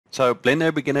So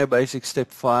Blender Beginner Basics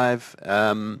Step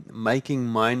 5, making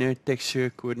minor texture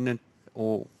coordinate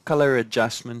or color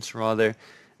adjustments rather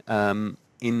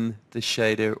in the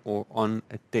shader or on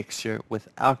a texture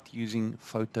without using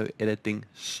photo editing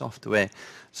software.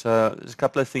 So there's a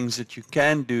couple of things that you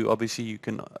can do. Obviously you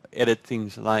can edit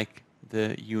things like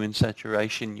the hue and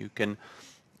saturation. You can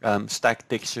stack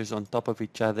textures on top of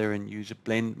each other and use a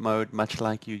blend mode, much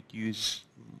like you use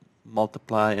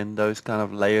multiply and those kind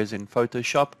of layers in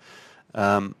Photoshop.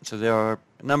 So there are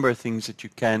a number of things that you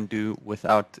can do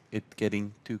without it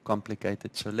getting too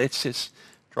complicated. So let's just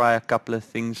try a couple of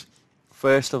things.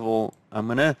 First of all, I'm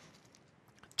going to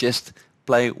just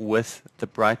play with the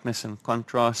brightness and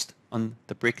contrast on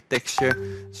the brick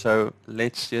texture. So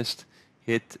let's just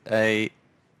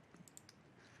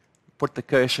put the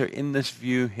cursor in this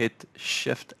view, hit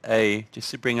Shift A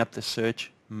just to bring up the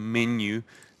search menu.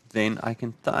 Then I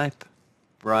can type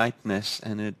brightness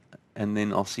and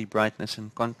then I'll see brightness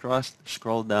and contrast.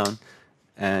 Scroll down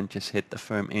and just hit the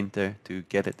firm enter to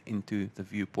get it into the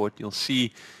viewport. You'll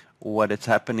see what is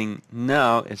happening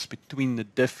now is between the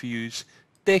diffuse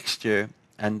texture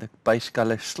and the base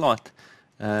color slot,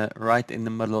 right in the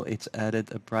middle, it's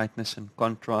added a brightness and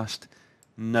contrast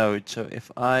node. So if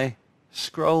I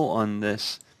scroll on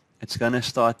this, it's going to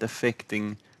start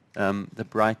affecting the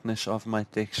brightness of my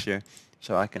texture.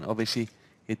 So I can obviously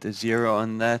hit a 0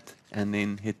 on that and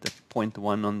then hit the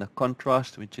 0.1 on the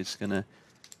contrast, which is going to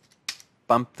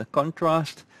bump the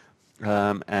contrast,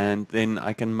 and then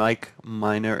I can make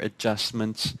minor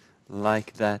adjustments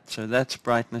like that. So that's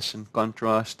brightness and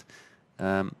contrast.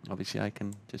 Obviously I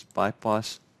can just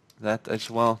bypass that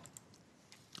as well.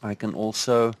 I can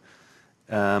also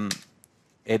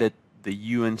edit the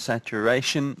hue and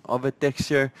saturation of a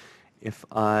texture if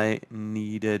I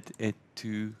needed it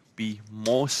to be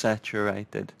more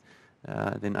saturated.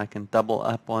 Then I can double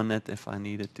up on it. If I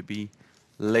need it to be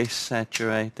less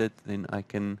saturated, then I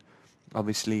can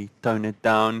obviously tone it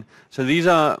down. So these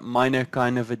are minor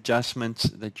kind of adjustments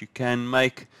that you can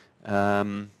make.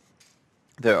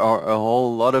 There are a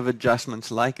whole lot of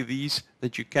adjustments like these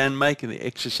that you can make, and the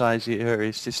exercise here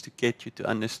is just to get you to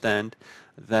understand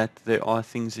that there are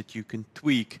things that you can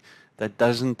tweak that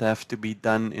doesn't have to be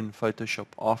done in Photoshop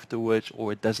afterwards,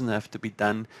 or it doesn't have to be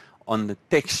done on the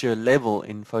texture level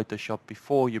in Photoshop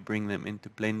before you bring them into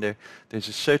Blender. There's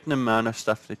a certain amount of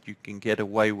stuff that you can get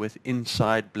away with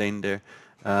inside Blender,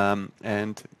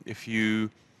 and if you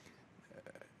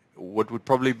what would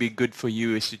probably be good for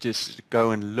you is to just go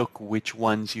and look which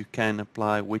ones you can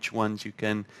apply, which ones you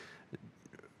can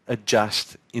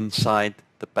adjust inside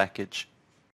the package.